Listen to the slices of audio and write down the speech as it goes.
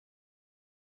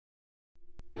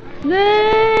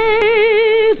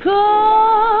They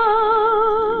call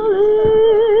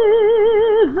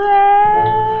it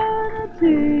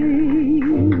vanity,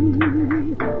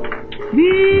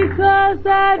 because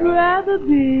I'd rather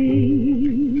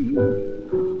be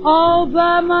all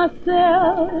by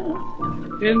myself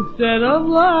instead of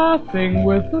laughing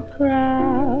with the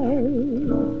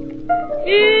crowd.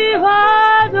 If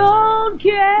I don't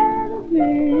care to be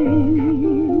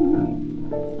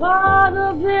part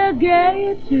of their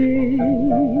gaiety,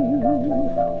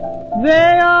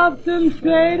 they often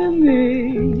say to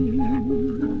me,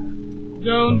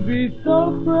 don't be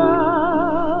so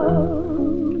proud.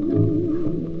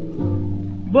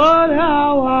 But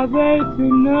how are they to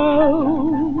know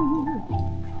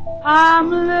I'm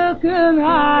looking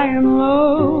high and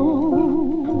low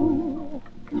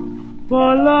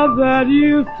for love that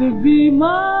used to be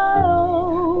my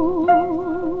own?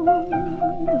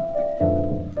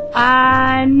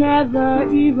 I never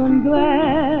even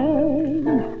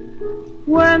glanced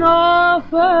when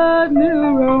offered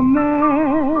new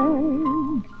romance.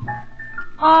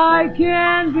 I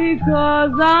can't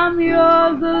because I'm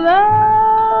yours alone.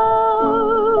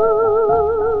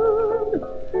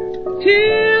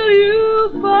 Till you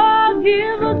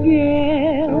forgive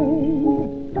again,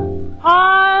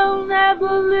 I'll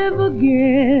never live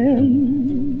again.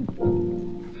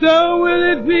 So will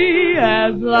it be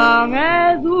as long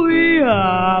as we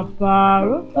are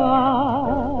far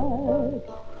apart.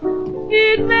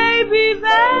 It may be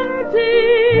vanity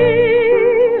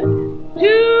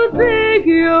to think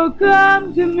you'll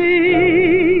come to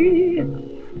me,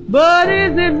 but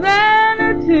is it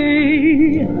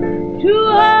vanity to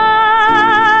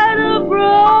hide a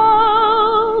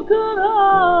broken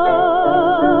heart?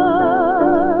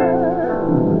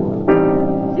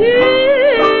 Till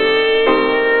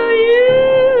you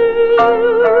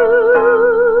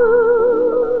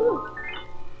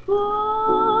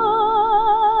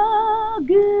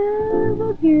forgive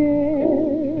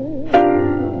again,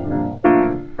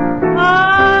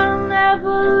 I'll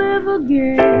never live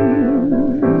again.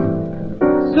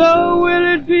 So will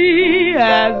it be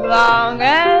as long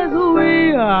as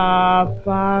we are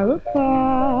far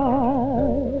apart.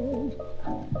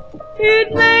 It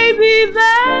may be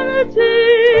vanity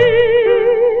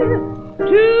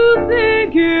to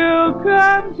think you'll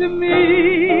come to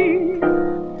me,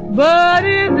 but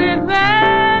is it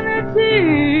vanity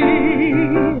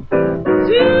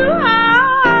to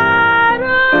hide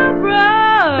a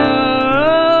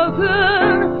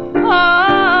broken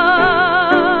heart?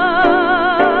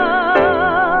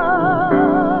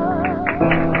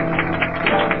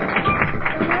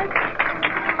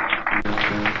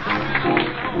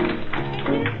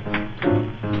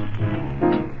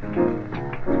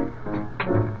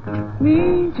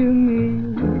 Mean to me,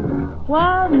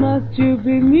 why must you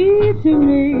be mean to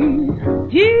me?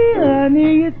 Gee,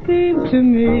 honey, it seems to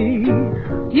me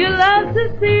you love to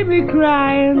see me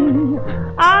crying.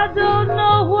 I don't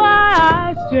know why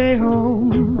I stay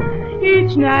home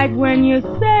each night when you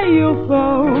say you'll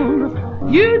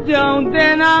phone. You don't,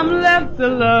 then I'm left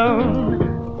alone,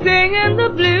 singing the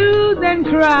blues and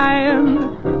crying.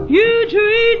 You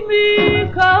treat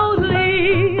me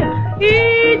coldly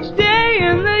each day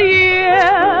in the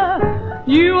year.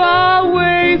 You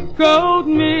always scold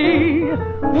me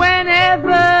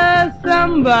whenever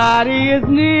somebody is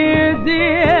near,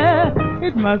 dear.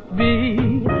 It must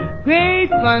be great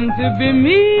fun to be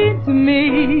mean to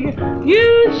me.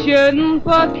 You shouldn't,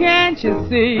 for can't you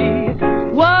see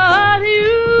what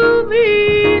you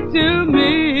mean to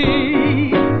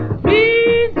me?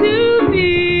 Mean to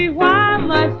me, why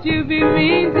must you be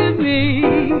mean to me?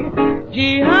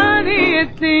 Gee, honey, it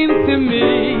seems to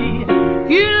me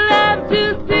you love to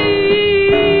see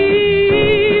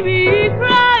me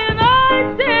crying.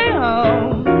 I stay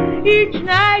home each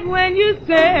night when you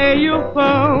say you'll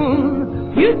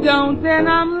phone. You don't, then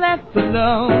I'm left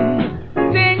alone,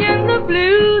 singing the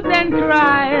blues and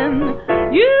crying.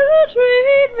 You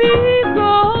treat me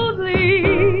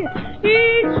coldly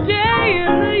each day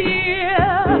in the year.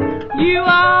 You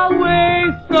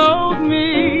always scold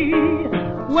me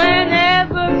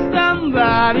whenever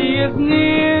somebody is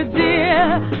near,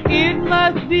 dear. It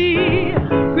must be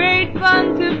great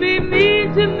fun to be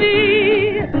mean to me.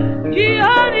 Gee,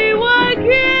 honey, why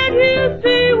can't you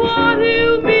see what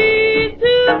you mean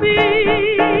to me?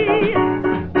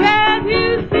 Can't you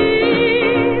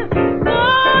see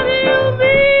what you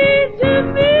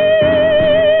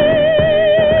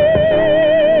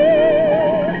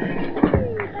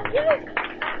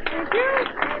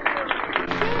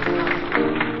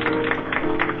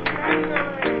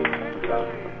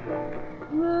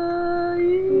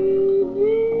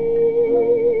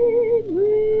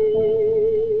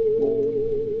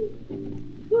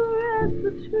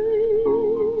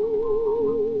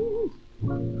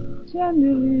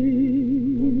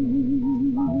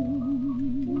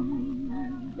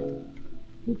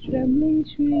the trembling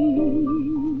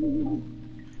trees,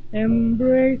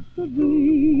 embrace the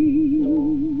breeze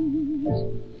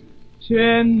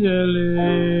tenderly.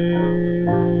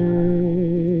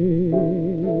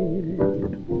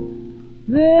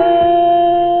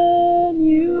 Then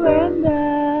you and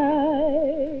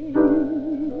I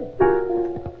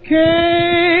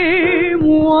came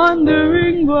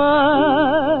wandering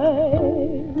by,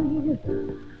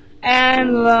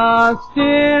 and lost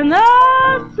in a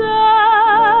sigh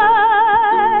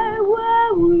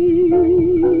where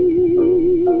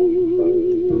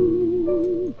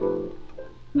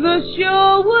the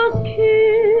shore was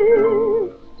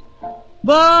kissed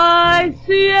by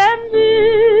sea and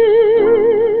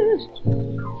mist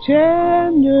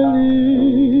tenderly.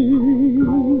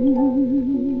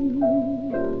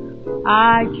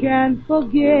 I can't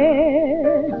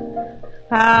forget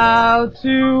how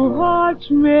two hearts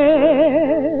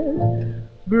met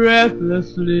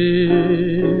breathlessly.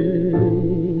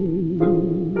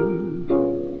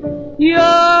 Your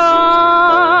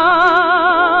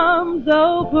arms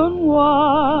open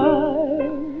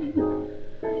wide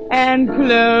and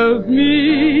close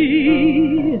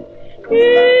me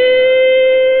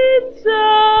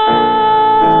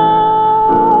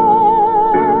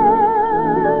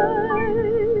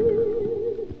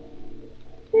inside.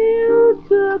 You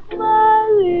took my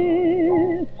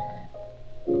lips,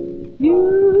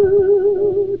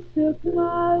 you took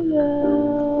my love,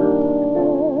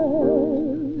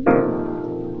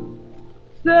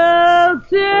 so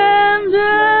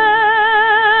tenderly.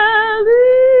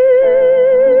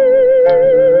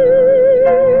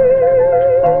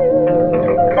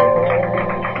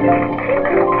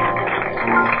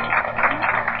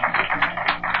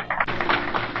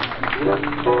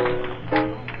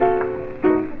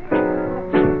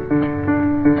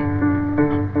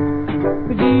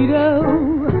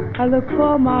 Perdido, I look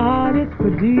for my heart, it's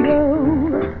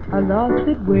Perdido. I lost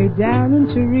it way down in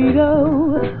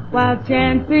Perdido while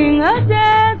chancing a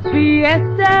dance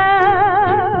fiesta.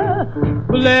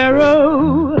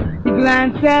 Bolero, he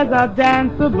glanced as I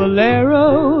danced a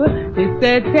bolero. He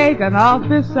said, taking off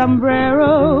his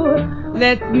sombrero,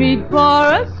 let's meet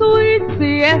for a sweet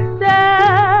siesta.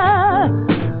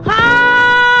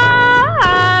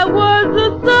 High was the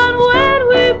sun when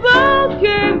we both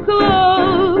came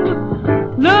close.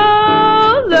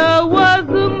 Low, low was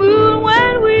the moon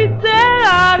when we said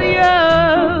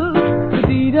adios.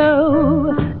 Perdido,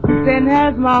 then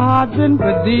has my heart been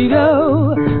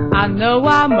Perdido? I know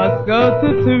I must go to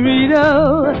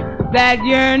Perdido, that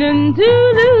yearning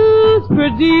to lose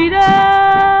Perdido.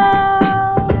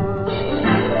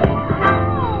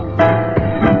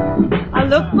 I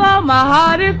look for my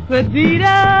heart, it's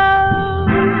Perdido.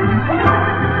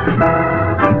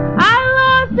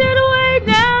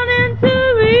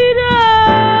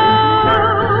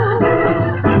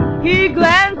 He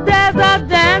glanced as I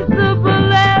danced the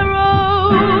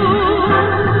bolero.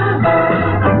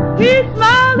 He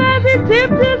smiled as he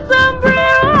tipped his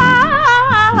sombrero.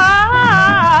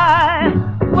 High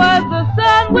was the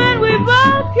sun when we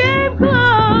both came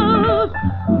close.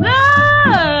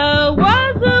 Low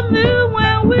was the moon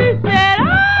when we said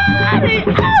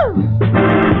adios.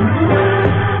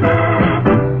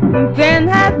 Then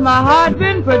has my heart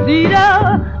been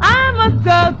Perdido. I must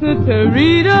go to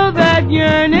Perdido, that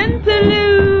yearning to lose.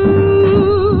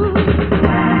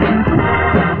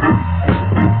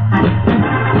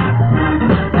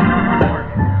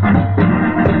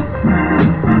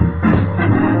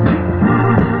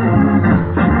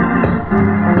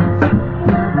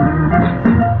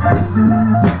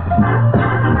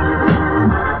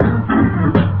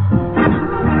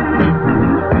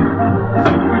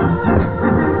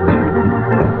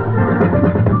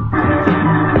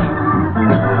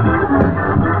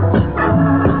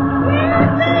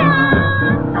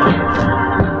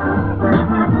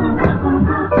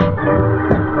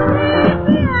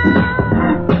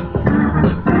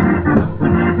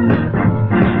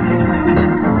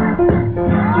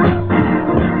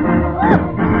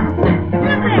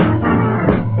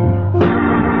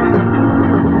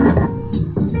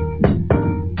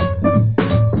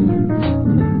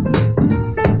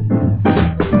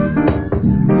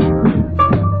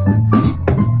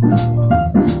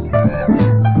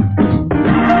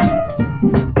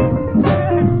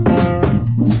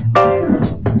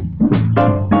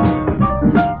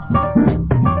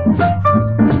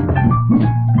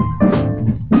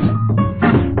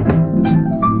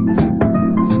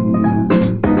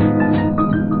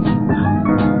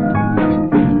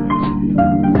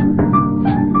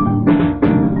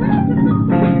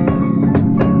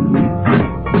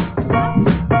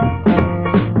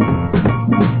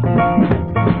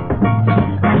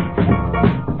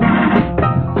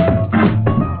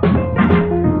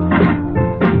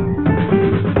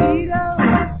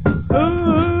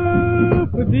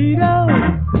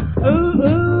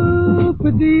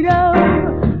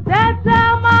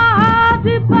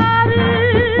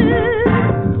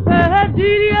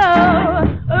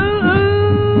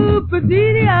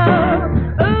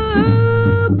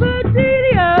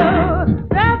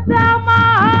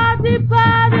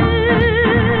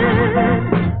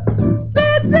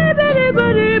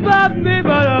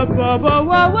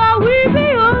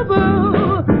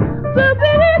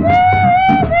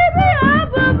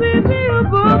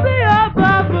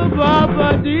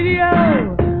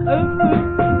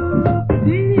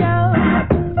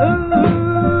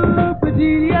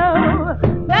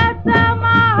 That's how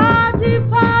my heart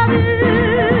departed.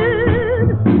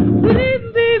 Beep,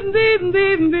 beep, beep,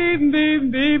 beep, beep,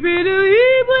 beep, beep,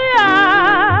 beep,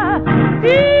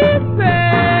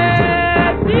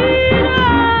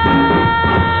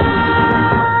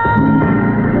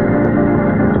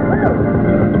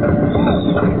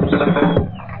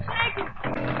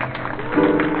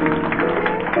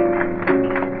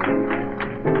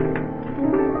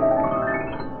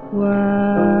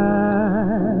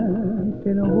 once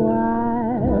in a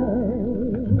while,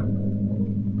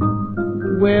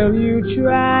 well, you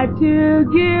try to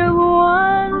give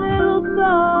one little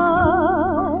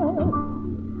thought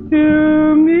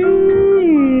to me,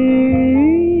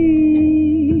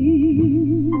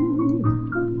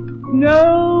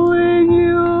 knowing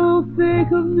you'll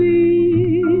think of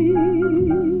me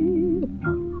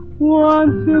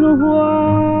once in a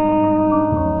while.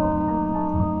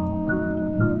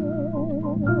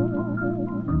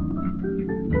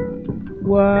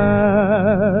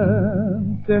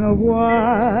 Once in a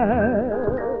while,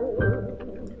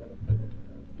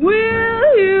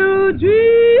 will you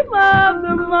dream of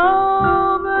the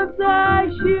moments I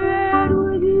shared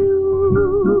with you?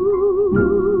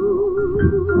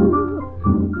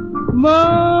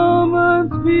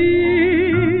 Moments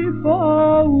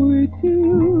before we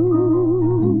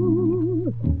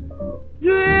two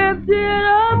drifted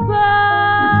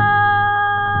apart.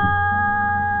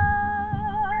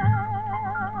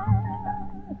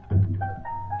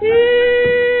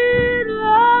 In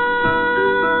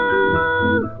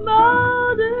love's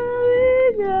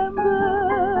smoldering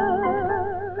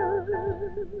embers,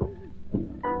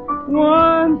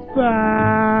 one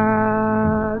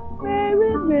spark may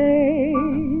remain,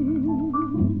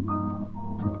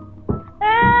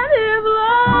 and if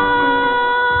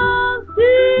love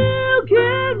still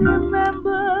can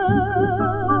remember,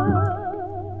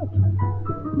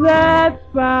 that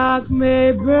spark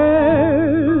may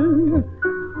burn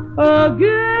again,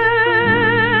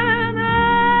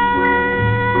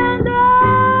 and I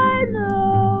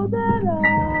know that I'll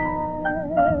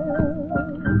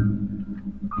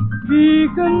be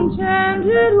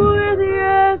contented with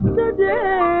yesterday's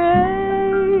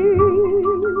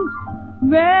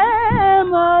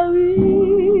memories,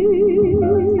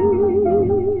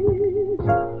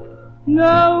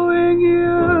 knowing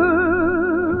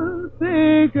you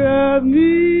think of me.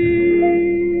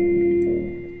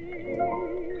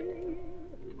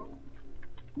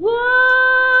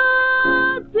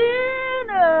 Once in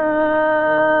a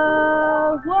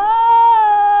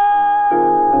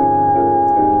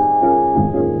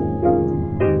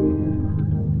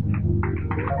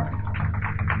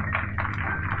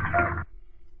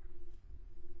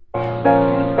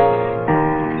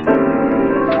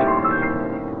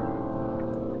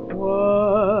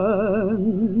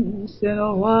once in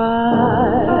a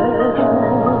while,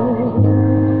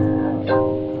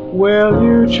 well,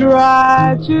 you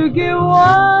try to give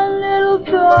one little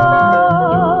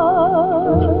thought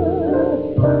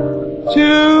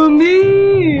to me,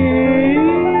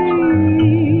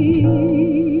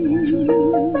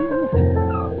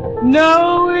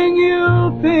 knowing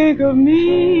you think of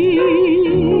me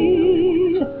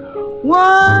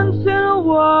once in a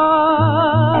while.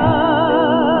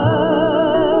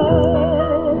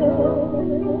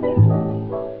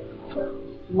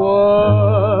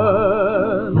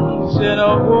 Once in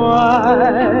a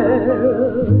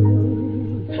while,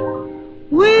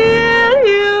 will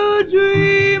you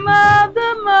dream of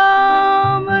the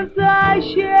moments I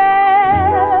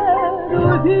shared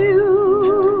with you?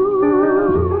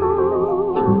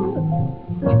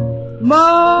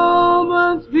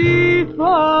 Moments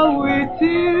before we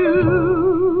two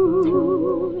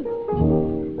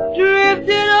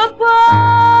drifted apart.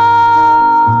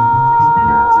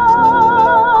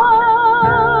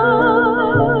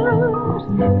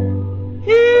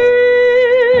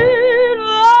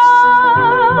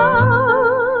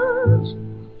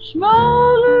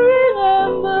 Smoldering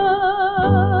embers,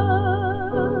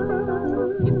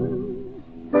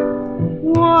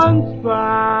 one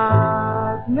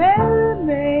spark may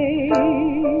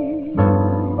remain,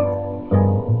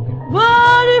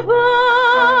 but if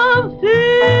love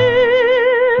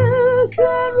still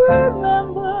can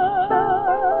remember,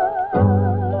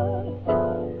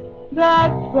 that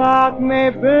spark may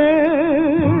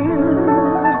burn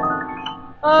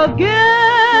again.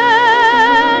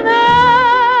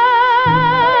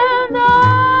 And I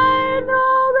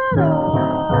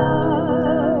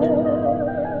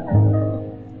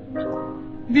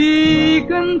be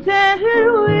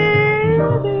contented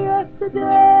with yesterday's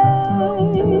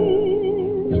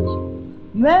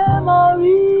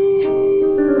memories,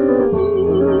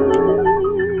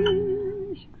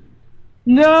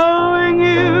 knowing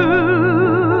you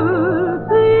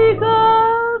think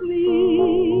of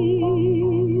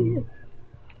me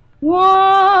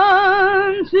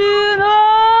once in a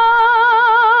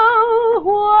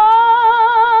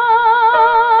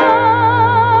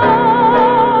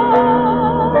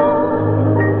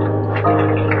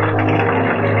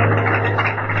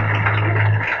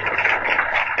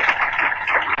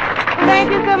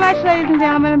Thank you so much, ladies and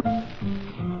gentlemen.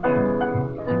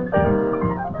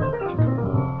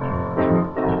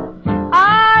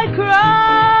 I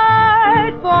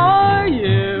cried for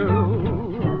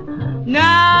you.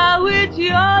 Now it's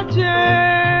your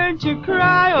turn to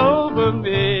cry over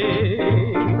me.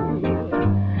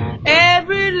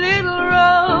 Every little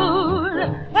road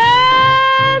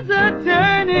has a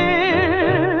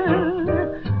turning.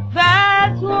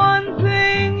 That's one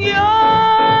thing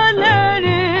you're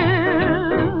learning.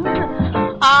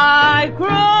 I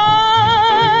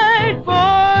cried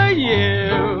for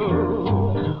you.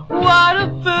 What a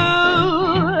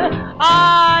fool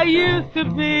I used to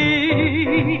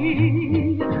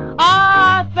be.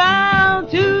 I found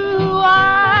two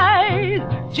eyes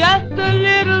just a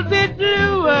little bit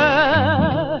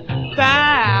bluer.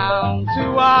 Found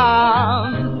two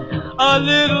arms a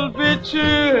little bit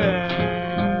truer.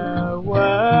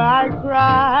 I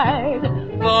cried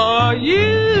for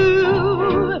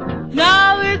you.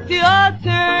 Now it's your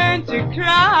turn to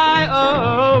cry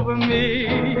over me.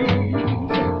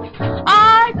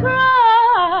 I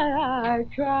cried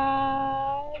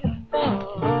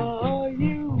for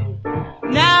you.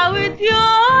 Now it's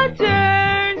your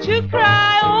turn to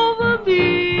cry over me.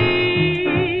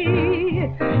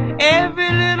 Every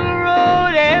little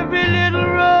road, every little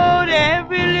road,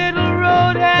 every little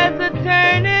road has a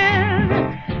turning.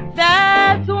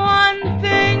 That's one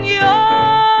thing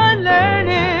you're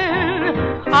learning.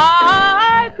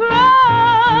 I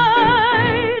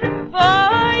cried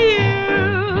for you.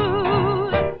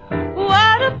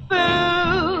 What a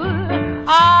fool I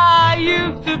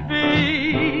used to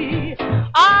be.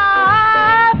 I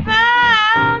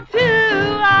found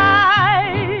two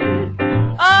eyes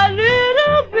a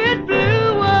little bit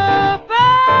bluer.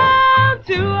 Found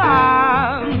two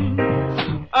arms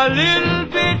a little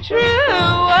bit truer.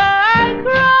 I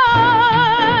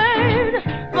cried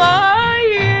for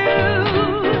you.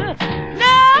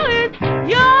 Now it's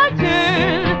your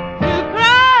turn to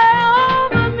cry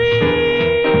over me.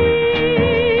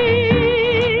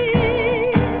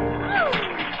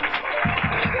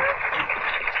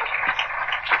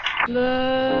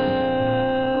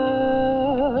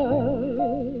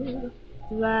 Love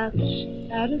laughs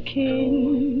at a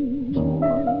king.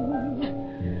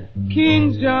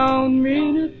 Kings don't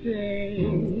mean a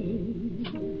thing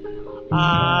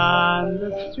on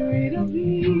the street of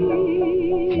dreams.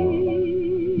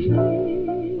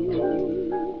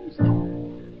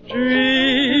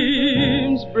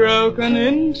 Dreams broken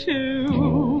in two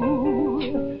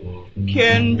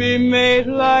can be made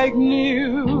like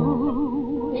new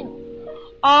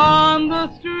on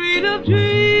the street of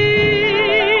dreams.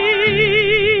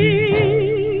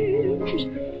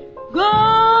 Gold,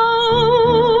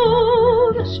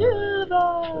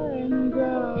 silver, and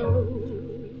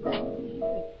gold,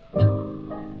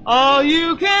 all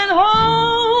you can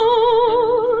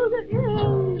hold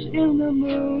is in the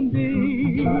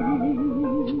moonbeams.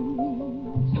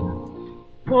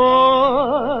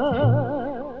 Poor,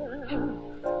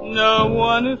 no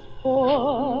one is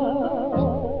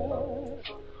poor,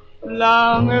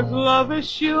 long as love is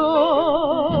sure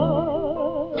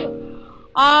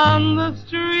on the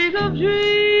street of dreams.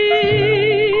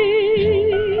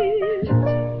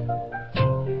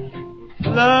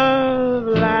 Love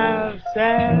laughs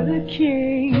at a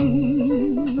king.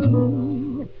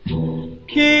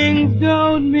 Kings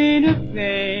don't mean a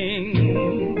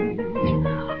thing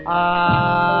on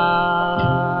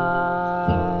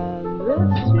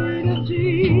the street of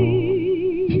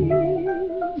dreams.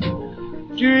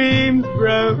 Dreams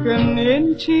broken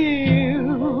in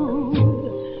two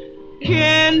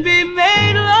can be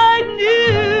made like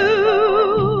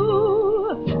new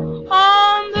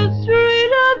on the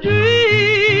street of dreams.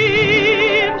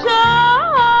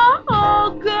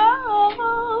 Oh,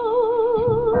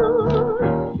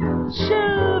 gold,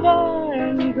 silver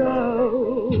and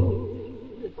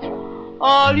gold,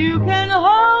 all you can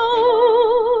hold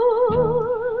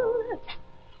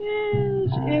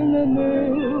is in the moonbeam.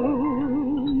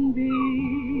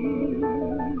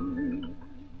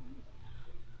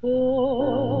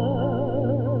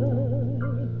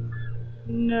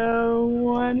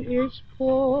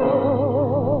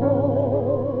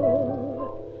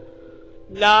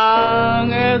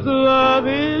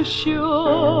 the shore.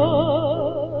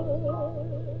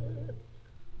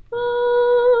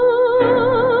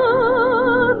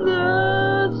 On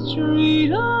the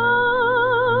street of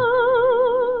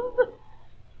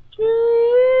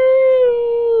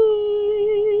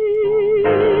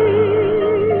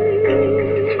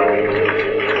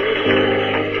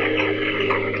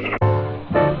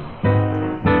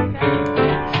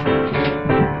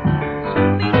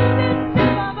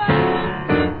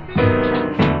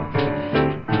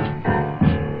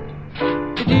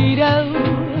Perdido,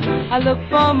 I look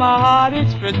for my heart,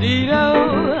 it's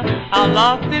Perdido. I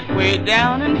lost it way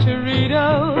down in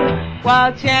Perdido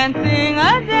while chancing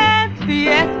a dance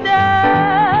fiesta.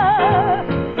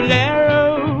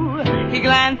 Bolero, he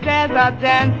glanced as I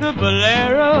danced the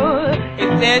bolero. He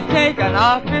said, taking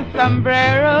off his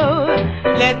sombrero,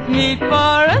 let's meet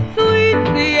for a sweet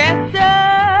siesta.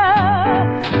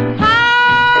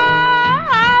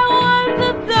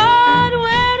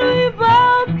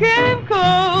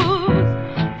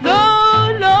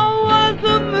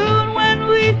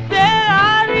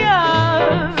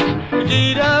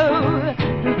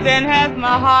 Then has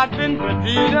my heart been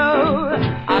Perdido?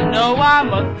 I know I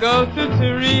must go to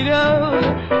Perdido,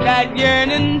 that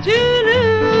yearning to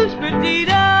lose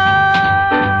Perdido.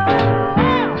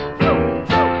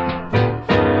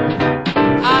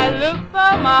 I look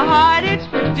for my heart, it's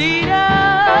Perdido.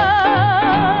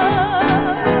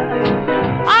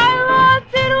 I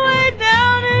lost it way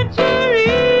down in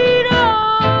Perdido.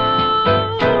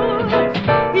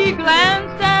 He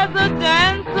glanced as a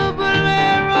dancer bolero.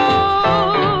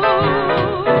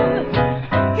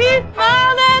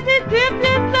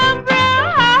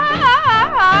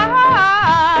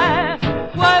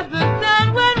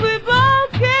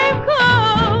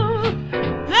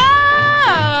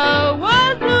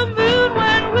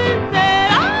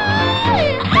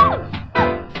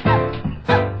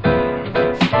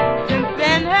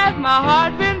 My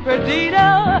heart been Perdido,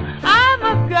 I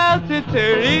must go to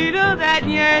Perdido, that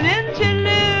yearning to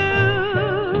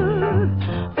lose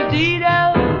Perdido,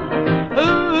 ooh,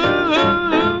 ooh,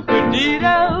 ooh,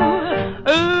 Perdido,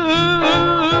 ooh, ooh,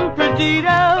 ooh,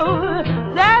 Perdido.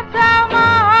 That's how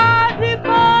my heart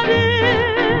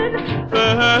departed,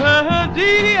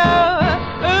 Perdido,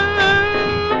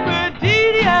 ooh,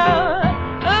 Perdido,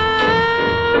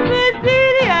 ooh,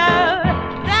 Perdido.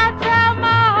 That's how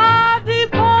my heart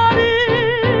departed.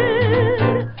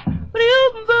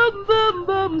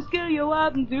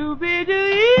 To be do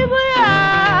evil,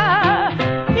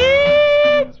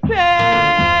 it's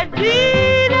Perdido.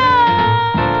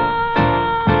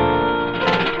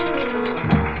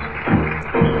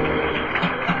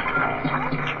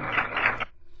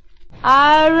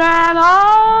 I ran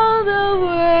all the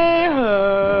way home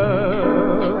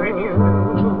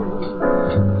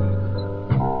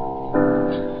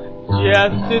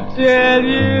just to tell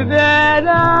you that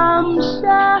I'm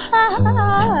sorry.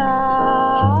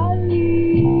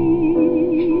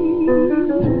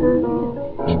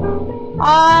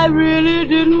 I really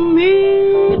didn't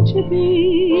mean to be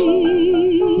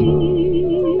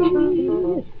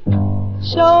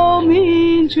so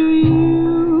mean to you.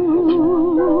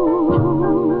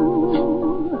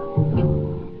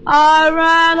 I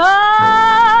ran all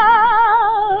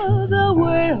the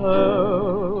way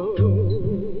home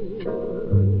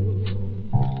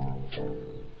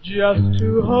just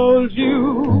to hold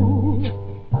you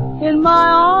in my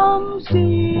arms,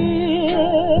 dear.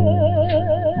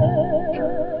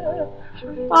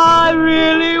 I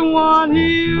really want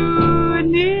you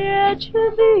near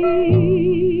to me,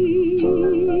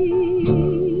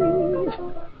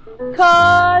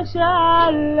 'cause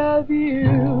I love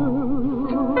you.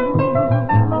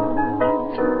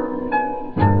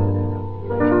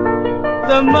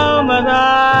 The moment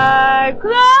I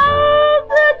close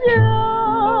the door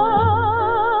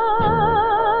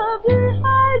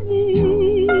behind me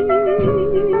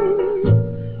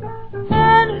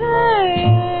and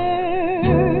heard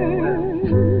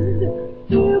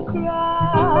you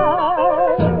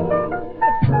cry,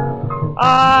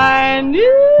 I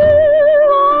knew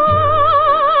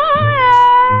I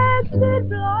acted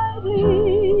blindly,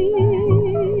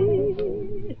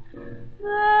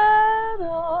 that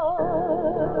I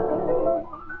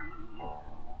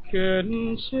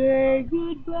couldn't say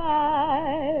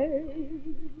goodbye.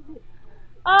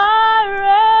 I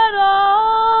ran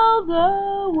all the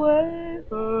way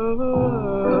home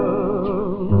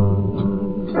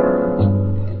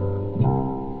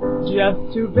just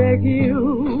to beg you,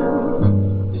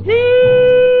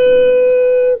 please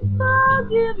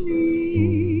forgive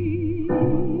me.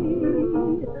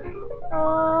 I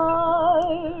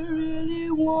really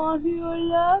want your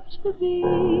love to be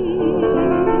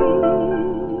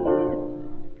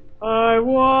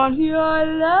want your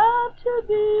love to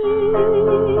be.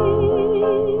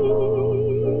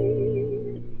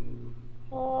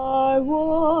 I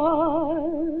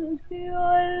want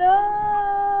your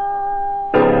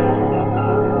love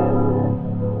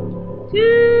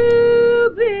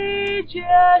to be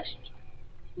just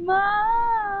mine.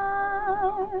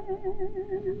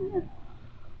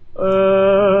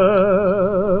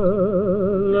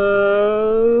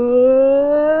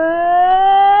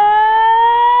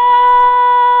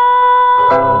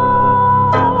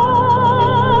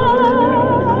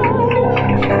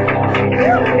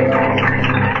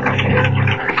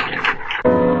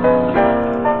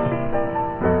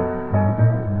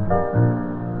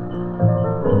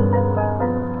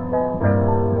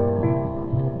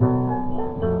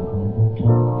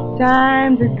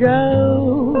 Time to go.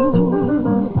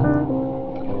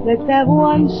 Let's have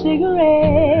one cigarette.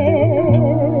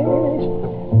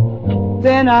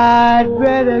 Then I'd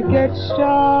better get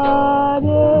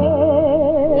started.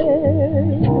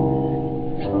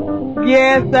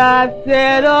 Guess I've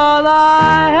said all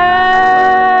I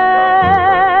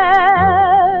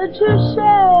had to say.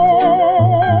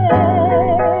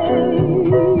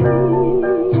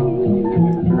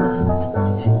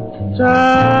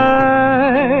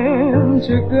 Time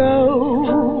to go.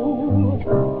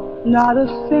 Not a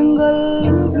single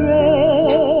regret.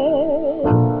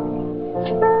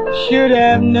 Should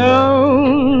have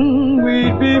known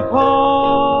we'd be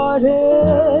parted,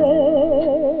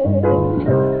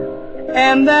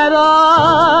 and that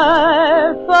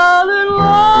I fall in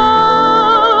love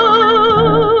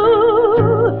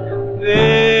this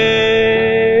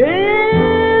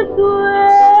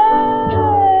way.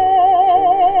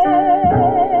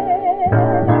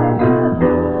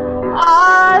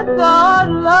 I thought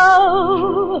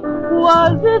love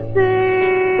was a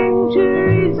thing to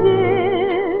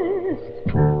resist,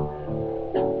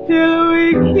 till we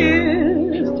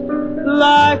kissed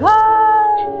like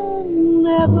I've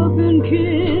never been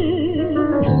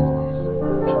kissed.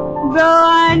 Though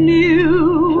I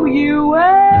knew you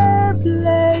were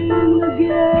playing the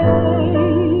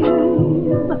game,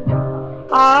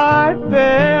 I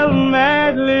fell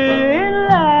madly in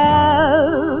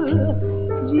love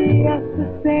just the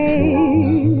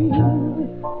same.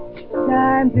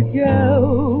 Time to go.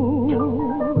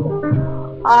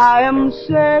 I am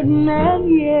certain,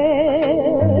 and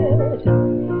yet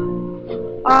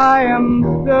I am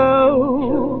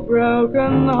so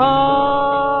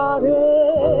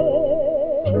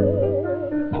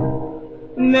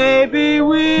broken-hearted. Maybe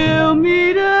we'll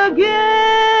meet again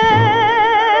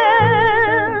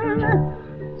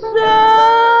someday.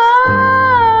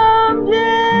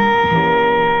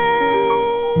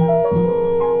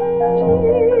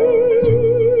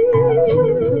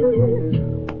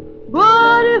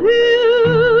 But if you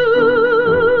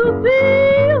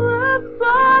feel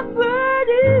about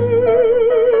Birdie,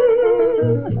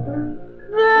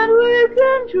 then we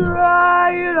can try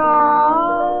it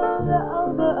all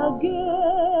over again.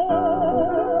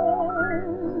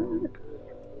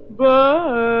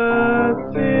 But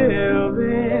till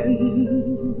then,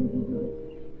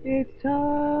 it's time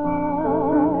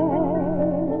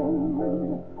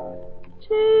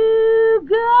to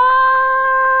go.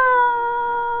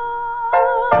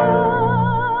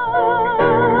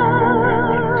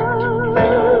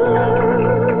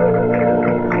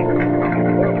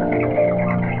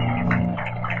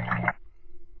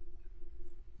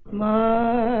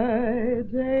 My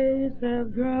days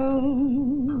have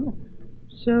grown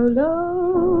so lonely.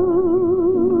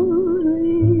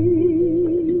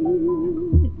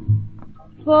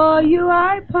 For you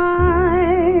I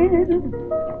pine,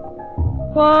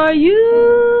 for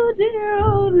you, dear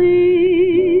only.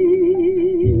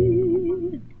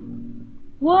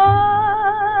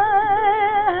 Why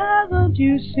haven't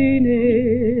you seen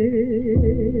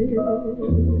it?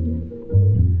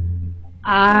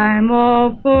 I'm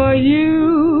all for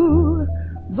you,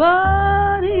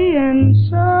 body and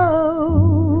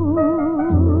soul.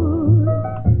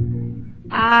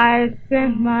 I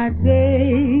spent my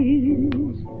days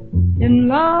in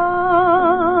longing.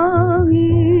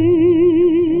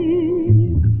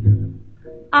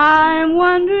 I'm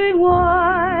wondering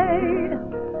why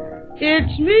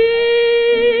it's me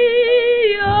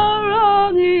you're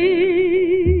wronging.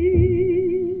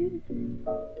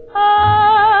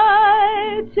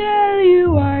 I tell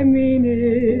you I mean it.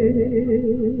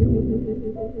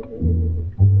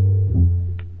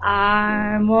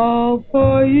 I'm all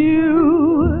for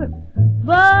you,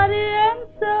 body and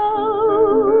soul.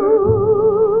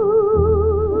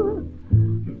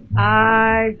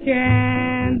 I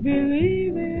can't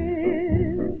believe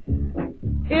it.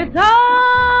 It's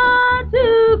hard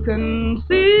to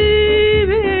conceive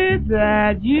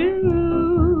that you'd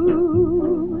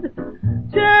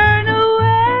turn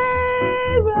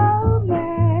away romance.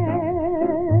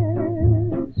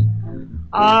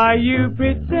 Are you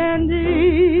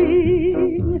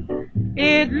pretending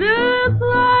it looks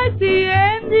like the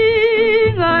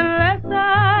ending unless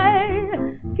I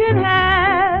can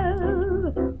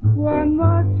have one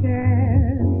more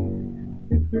chance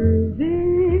to prove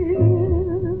it?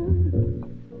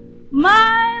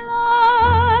 My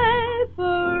life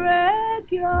a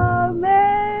wreck you're making.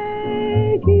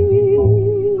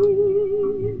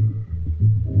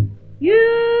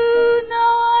 You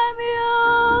know I'm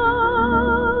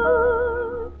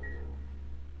yours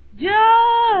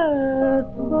just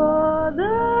for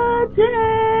the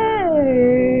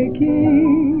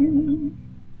taking.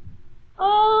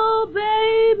 Oh,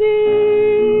 baby,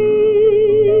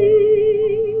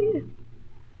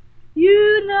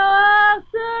 you know I'll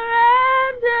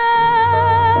surrender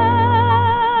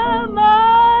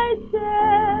myself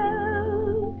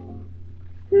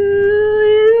to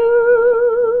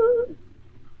you,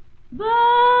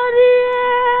 body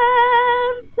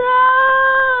and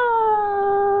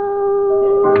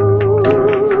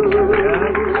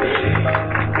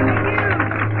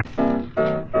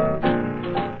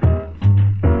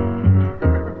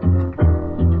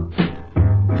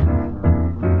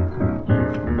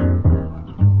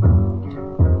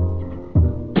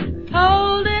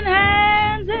holding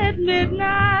hands at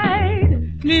midnight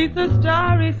neath the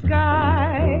starry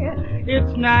sky.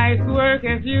 It's nice work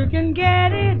if you can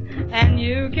get it, and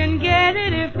you can get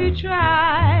it if you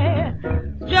try.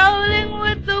 Strolling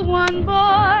with the one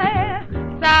boy,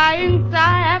 sighing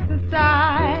sigh after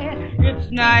sigh.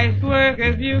 It's nice work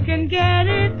if you can get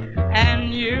it,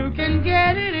 and you can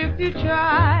get it if you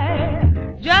try.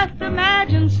 Just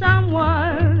imagine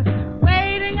someone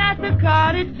waiting at the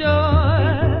cottage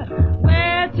door,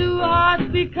 where two hearts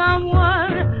become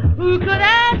one. Who could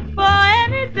ask for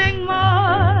anything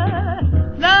more?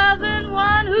 Loving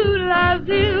one who loves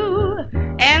you,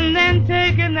 and then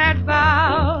taking that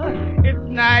vow. It's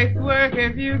nice work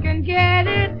if you can get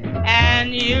it,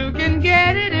 and you can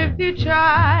get it if you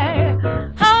try.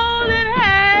 Holding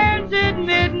hands at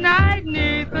midnight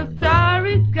neath the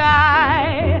starry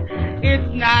sky. It's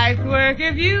nice work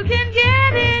if you can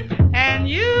get it, and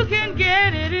you can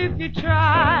get it if you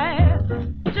try.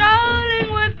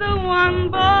 Strolling with the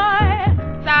one boy,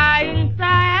 sighing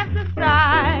sigh after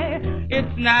sigh.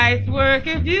 It's nice work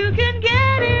if you can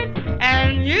get it,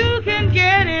 and you can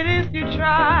get it if you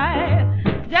try.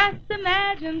 Just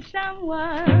imagine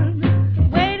someone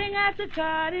waiting at the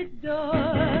cottage door,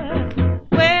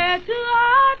 where two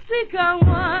hearts become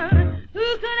one.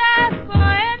 Who could ask for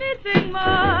anything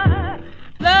more?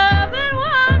 Loving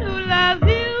one who loves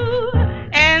you,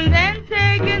 and then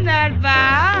taking that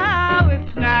vow.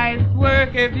 It's nice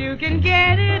work if you can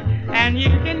get it, and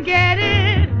you can get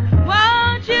it.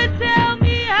 Won't you tell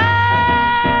me how?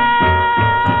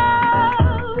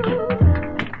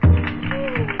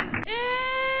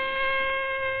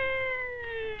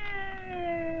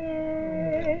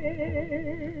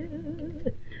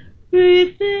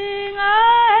 Everything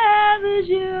I have is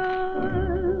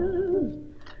yours.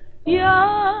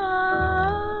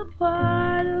 You're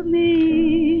part of me.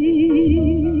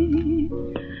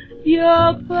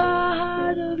 You're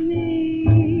part of me.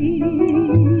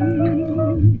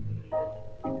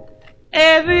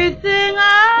 Everything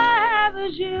I have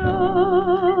is yours.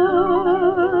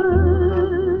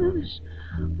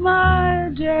 My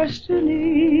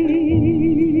destiny.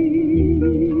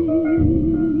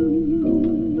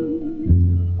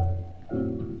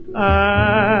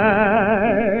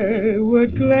 I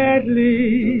would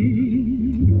gladly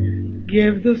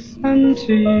give the sun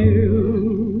to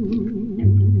you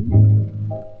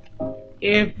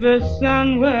if the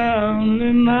sun were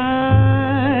only mine.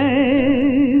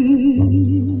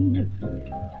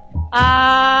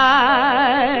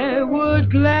 I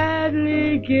would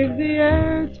gladly give the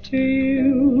earth to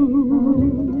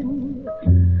you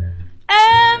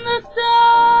and the stars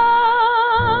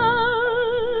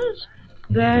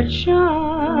that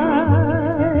shine.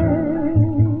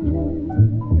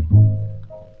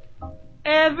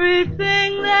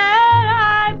 Everything that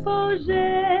I possess,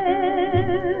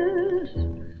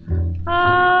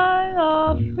 I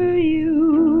offer you.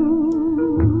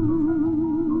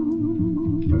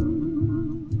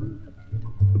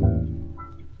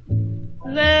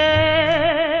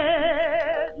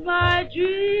 Let my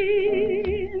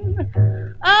dream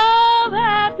of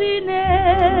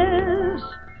happiness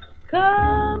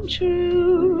come true.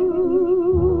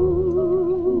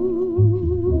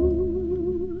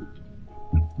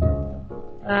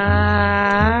 I'll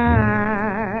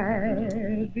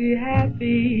be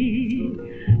happy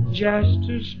just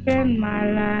to spend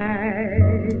my life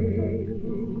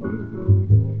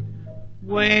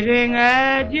waiting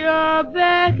at your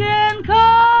beck and call.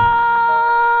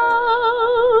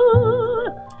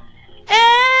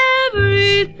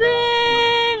 Everything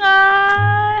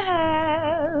I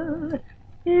have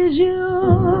is yours,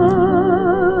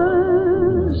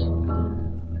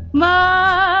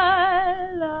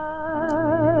 my life,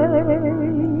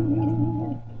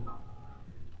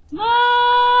 my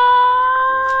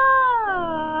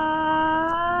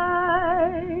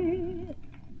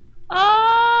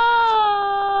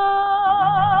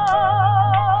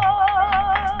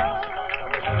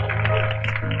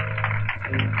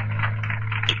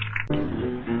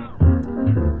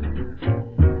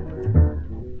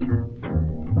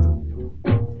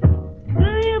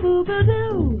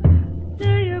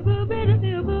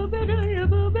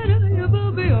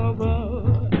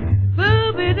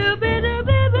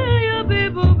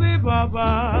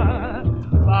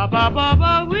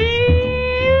Baba, we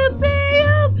pay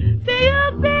up, pay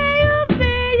up, pay up,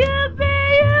 pay up,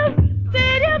 pay up,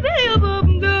 pay up, pay up,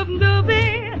 boom, boom, boom,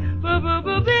 boom, boom,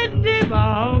 boom,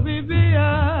 baby.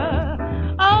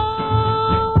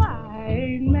 Oh, I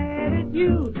ain't mad at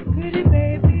you, pretty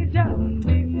baby, don't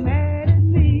be mad at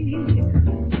me.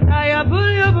 I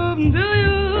put your boom to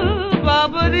you,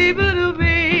 Baba, dee, boo,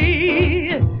 bee.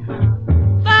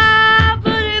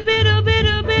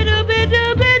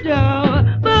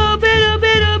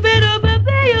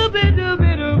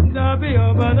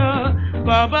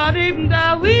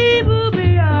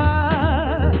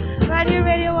 Right here,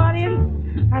 radio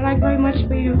audience, I'd like very much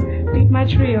for you to meet my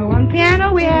trio. On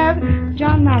piano, we have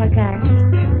John Malachi.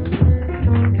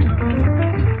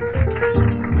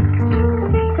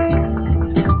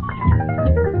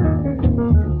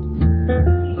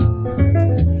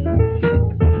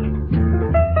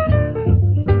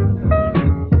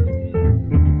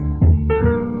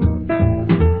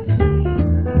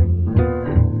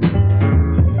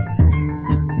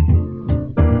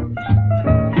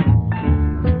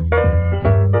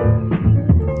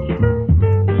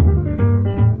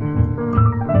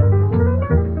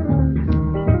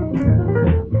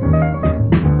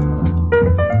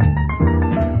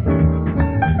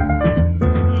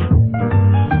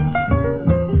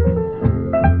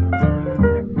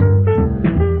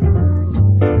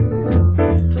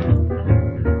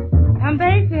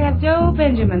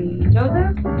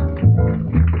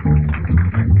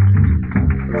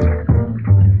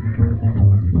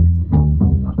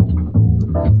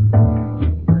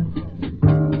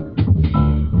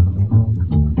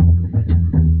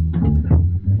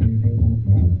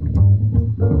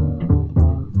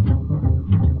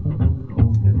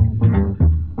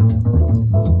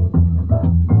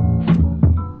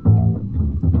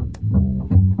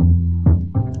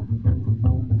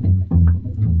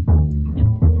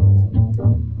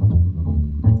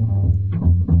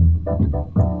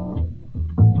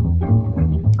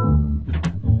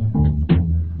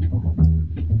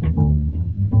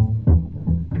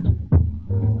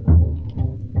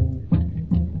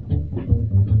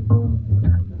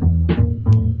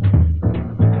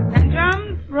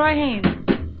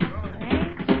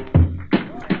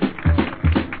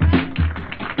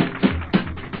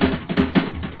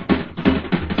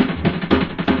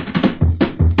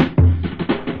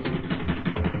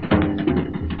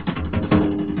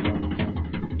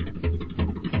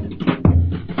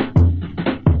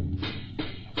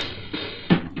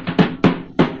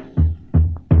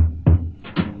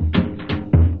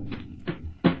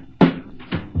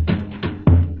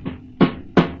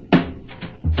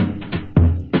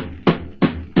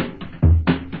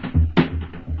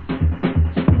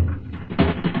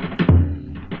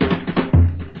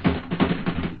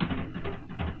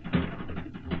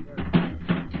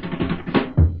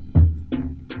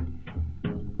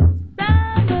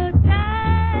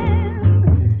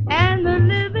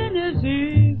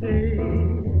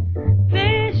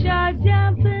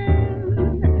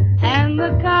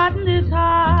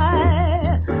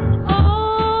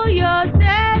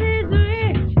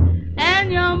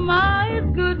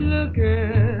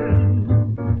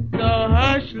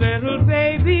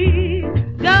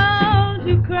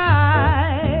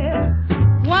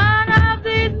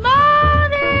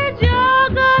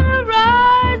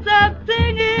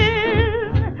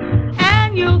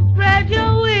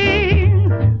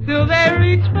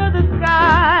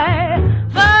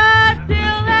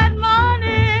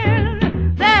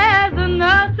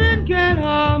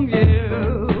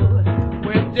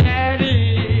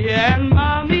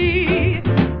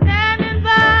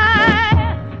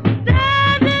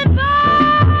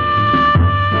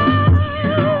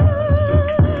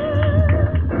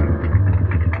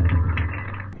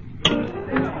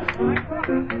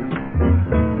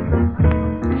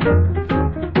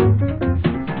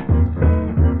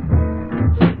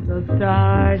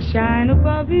 shine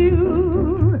above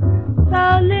you, so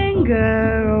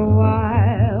linger a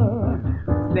while.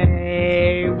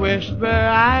 They whisper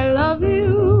I love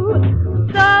you,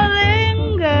 so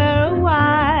linger a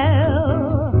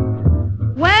while.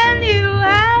 When you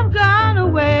have gone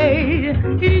away,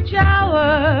 each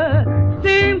hour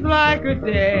seems like a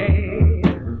day.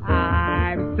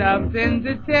 I've something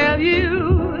to tell you,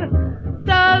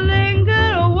 so linger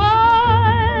a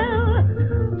while.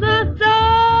 The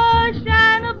stars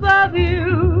shine above you,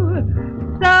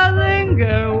 so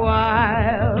linger a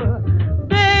while.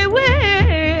 They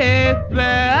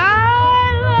whisper I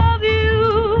love you,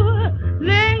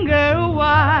 linger a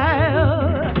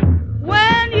while.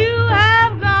 When you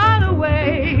have gone away,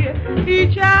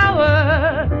 each hour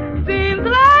seems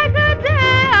like a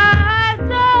day. I've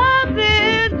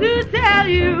something to tell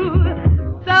you,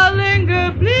 so linger,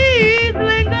 please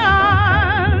linger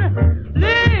on,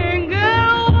 linger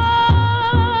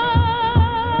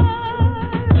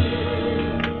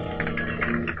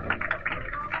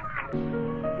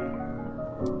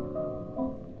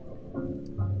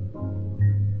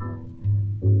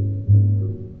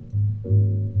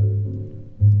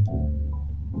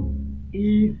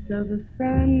east of the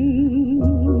sun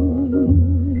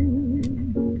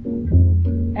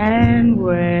and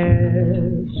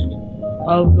west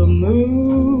of the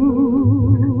moon,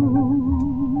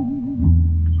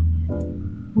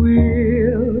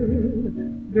 we'll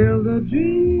build a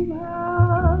dream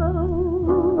house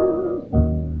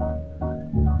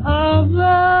of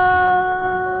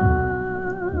love,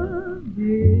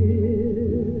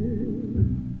 dear,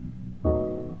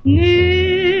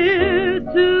 near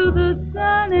to the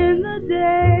sun in the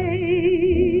day,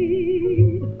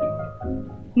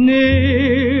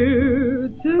 near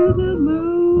to the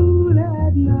moon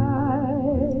at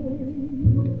night.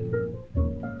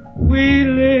 We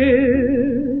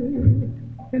live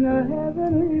in a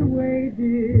heavenly way,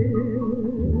 dear,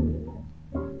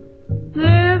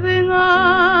 living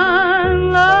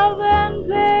on love and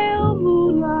pale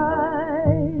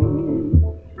moonlight,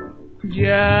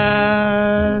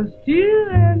 just you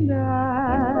and I,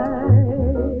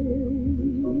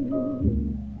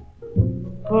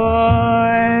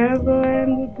 forever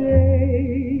and a day.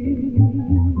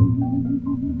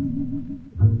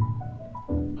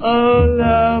 Oh,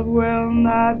 love will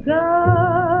not die.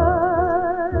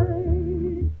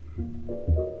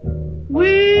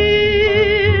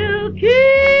 We'll keep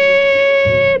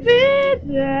it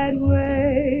that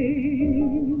way.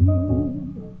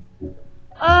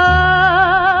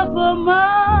 Up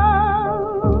among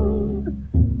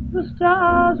the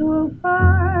stars we'll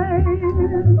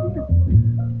find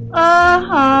a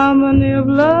harmony of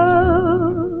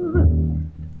love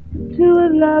to a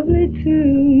lovely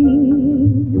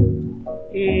tune.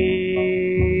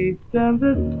 East of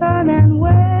the sun and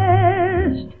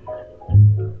west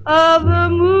of the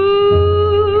moon.